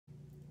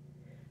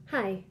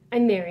Hi,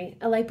 I'm Mary,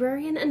 a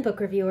librarian and book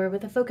reviewer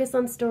with a focus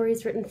on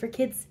stories written for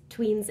kids,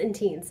 tweens, and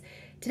teens.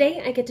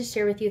 Today I get to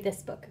share with you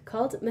this book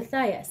called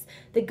Matthias,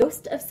 The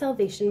Ghost of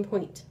Salvation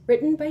Point,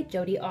 written by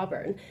Jody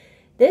Auburn.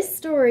 This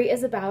story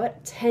is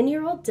about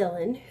 10-year-old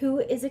Dylan, who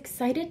is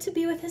excited to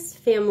be with his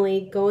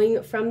family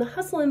going from the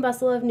hustle and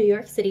bustle of New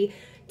York City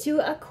to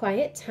a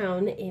quiet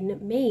town in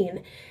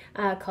Maine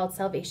called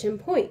Salvation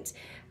Point.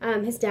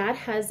 His dad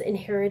has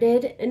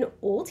inherited an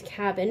old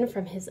cabin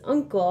from his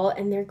uncle,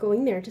 and they're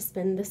going there to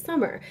spend the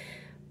summer.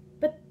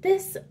 But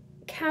this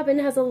cabin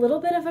has a little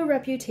bit of a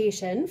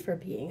reputation for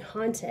being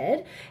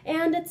haunted,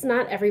 and it's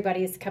not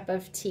everybody's cup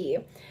of tea.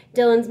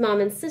 Dylan's mom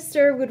and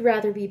sister would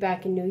rather be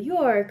back in New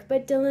York,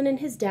 but Dylan and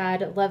his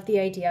dad love the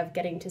idea of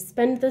getting to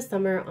spend the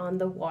summer on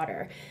the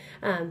water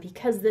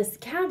because this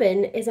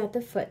cabin is at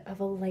the foot of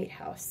a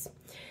lighthouse.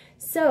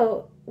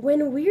 So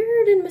when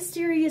weird and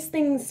mysterious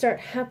things start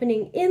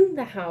happening in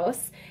the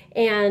house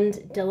and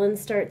Dylan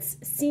starts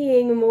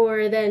seeing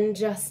more than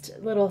just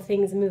little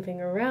things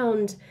moving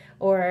around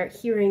or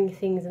hearing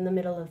things in the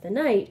middle of the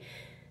night,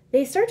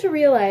 they start to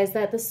realize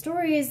that the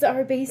stories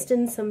are based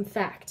in some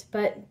fact,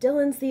 but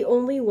Dylan's the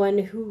only one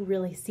who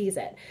really sees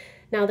it.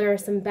 Now, there are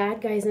some bad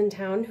guys in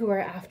town who are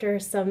after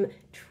some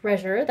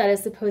treasure that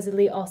is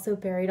supposedly also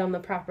buried on the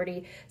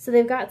property, so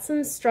they've got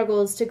some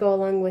struggles to go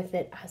along with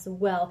it as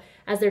well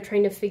as they're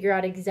trying to figure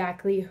out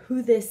exactly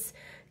who this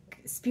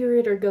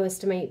spirit or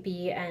ghost might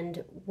be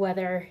and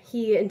whether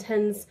he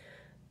intends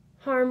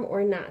harm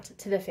or not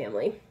to the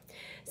family.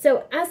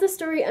 So as the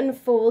story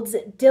unfolds,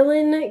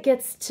 Dylan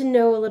gets to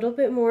know a little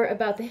bit more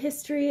about the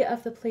history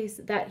of the place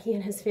that he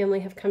and his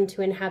family have come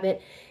to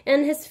inhabit,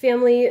 and his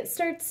family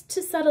starts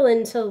to settle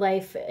into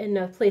life in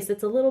a place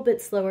that's a little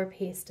bit slower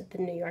paced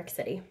than New York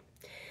City.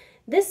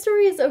 This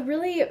story is a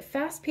really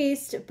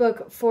fast-paced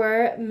book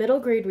for middle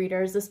grade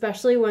readers,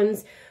 especially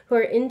ones who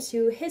are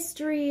into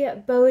history,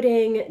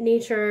 boating,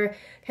 nature,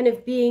 kind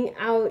of being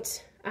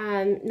out,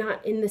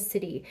 not in the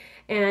city,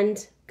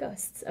 and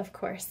ghosts, of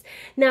course.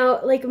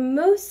 Now, like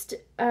most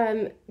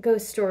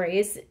ghost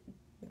stories,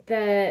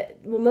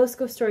 most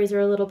ghost stories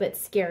are a little bit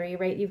scary,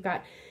 right? You've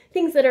got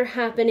things that are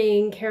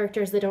happening,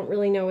 characters that don't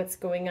really know what's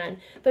going on.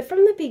 But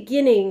from the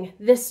beginning,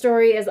 this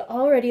story is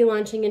already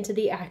launching into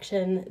the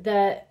action.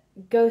 The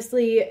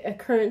ghostly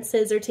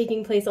occurrences are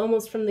taking place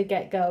almost from the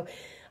get-go.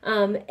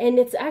 And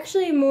it's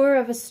actually more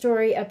of a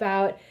story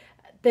about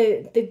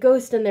the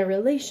ghost and their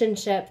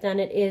relationship than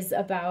it is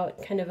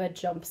about kind of a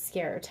jump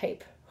scare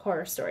type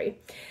horror story.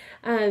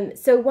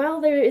 So while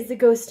there is a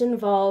ghost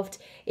involved,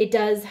 it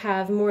does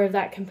have more of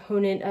that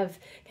component of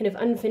kind of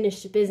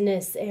unfinished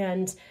business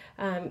and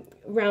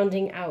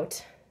rounding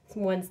out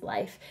one's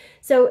life.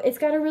 So it's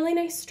got a really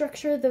nice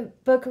structure. The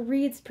book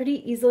reads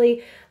pretty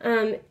easily.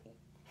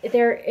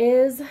 There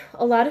is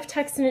a lot of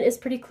text and it is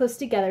pretty close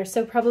together,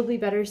 so probably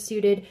better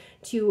suited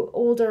to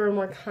older or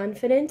more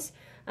confident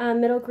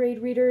middle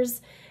grade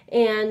readers.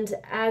 And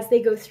as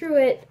they go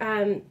through it,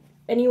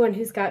 anyone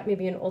who's got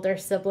maybe an older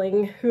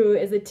sibling who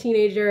is a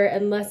teenager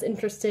and less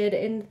interested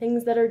in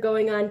things that are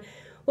going on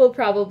will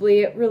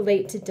probably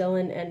relate to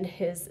Dylan and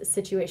his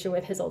situation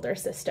with his older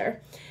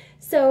sister.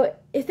 So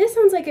if this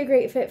sounds like a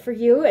great fit for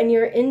you and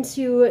you're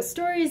into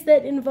stories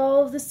that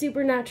involve the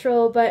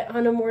supernatural but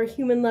on a more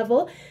human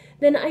level,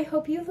 then I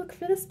hope you look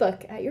for this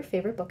book at your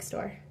favorite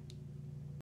bookstore.